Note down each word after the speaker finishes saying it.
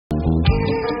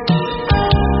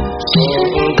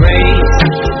Oh, grace,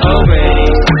 oh,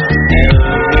 grace.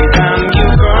 Every time you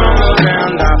come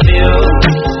around, I feel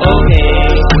okay.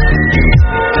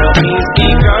 Help me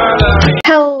see color.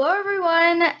 Hello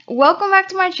everyone, welcome back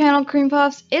to my channel, Cream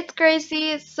Puffs. It's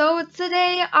Gracie. So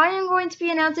today I am going to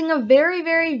be announcing a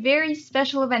very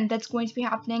special event that's going to be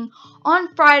happening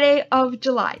on Friday of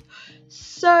July.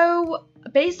 So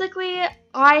basically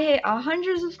I hit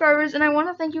 100 subscribers and I want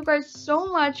to thank you guys so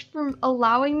much for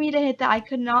allowing me to hit that. I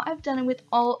could not have done it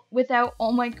without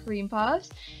all my Cream Puffs.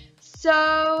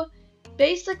 So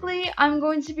basically, I'm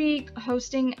going to be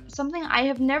hosting something I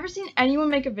have never seen anyone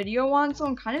make a video on, so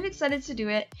I'm kind of excited to do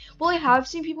it. Well, I have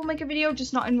seen people make a video,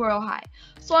 just not in Royal High.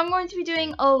 So I'm going to be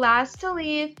doing a last to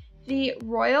leave the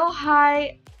Royal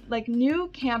High, new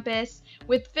campus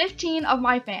with 15 of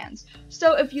my fans.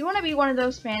 So if you want to be one of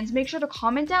those fans, make sure to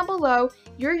comment down below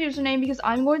your username because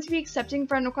I'm going to be accepting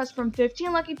friend requests from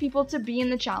 15 lucky people to be in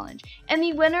the challenge. And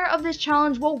the winner of this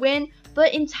challenge will win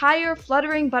the entire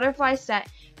Fluttering Butterfly set.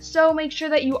 So make sure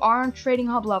that you are on Trading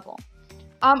Hub level.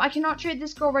 I cannot trade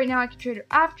this girl right now, I can trade her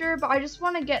after, but I just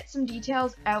want to get some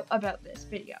details out about this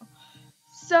video.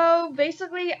 So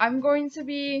basically, I'm going to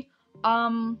be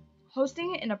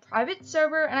hosting it in a private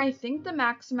server, and I think the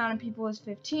max amount of people is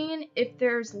 15. If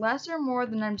there's less or more,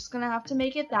 then I'm just going to have to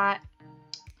make it that.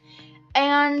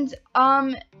 And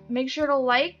make sure to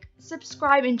like,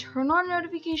 subscribe, and turn on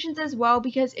notifications as well,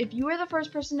 because if you are the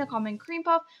first person to comment Cream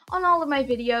Puff on all of my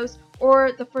videos,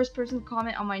 or the first person to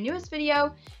comment on my newest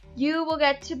video, you will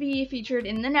get to be featured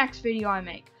in the next video I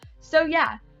make. So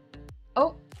yeah.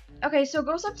 Oh, okay, so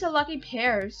go sub to Lucky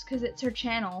Pears, because it's her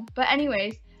channel. But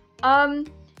anyways,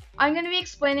 I'm going to be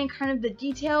explaining kind of the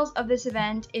details of this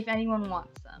event if anyone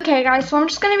wants them. Okay guys, so I'm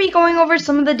just going to be going over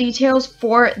some of the details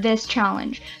for this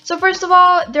challenge. So first of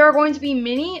all, there are going to be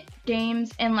mini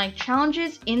games and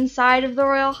challenges inside of the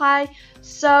Royal High.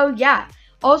 So yeah.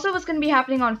 Also, what's going to be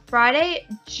happening on Friday,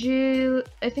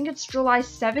 I think it's July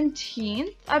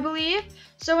 17th, I believe.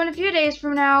 So in a few days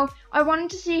from now, I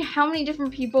wanted to see how many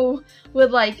different people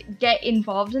would get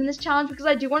involved in this challenge, because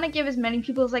I do want to give as many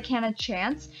people as I can a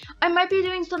chance. I might be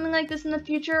doing something like this in the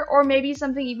future, or maybe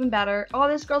something even better. Oh,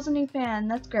 this girl's a new fan.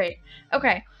 That's great.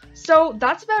 Okay, so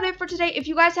that's about it for today. If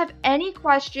you guys have any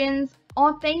questions,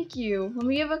 oh, thank you. Let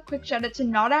me give a quick shout out to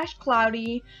Not Ash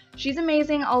Cloudy. She's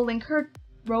amazing. I'll link her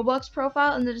Roblox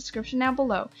profile in the description down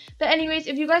below. But anyways,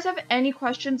 if you guys have any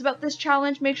questions about this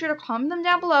challenge, make sure to comment them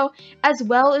down below, as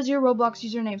well as your Roblox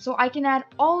username, so I can add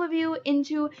all of you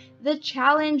into the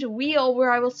challenge wheel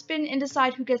where I will spin and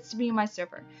decide who gets to be in my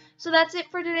server. So that's it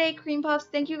for today, Cream Puffs.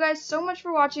 Thank you guys so much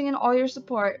for watching and all your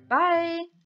support. Bye!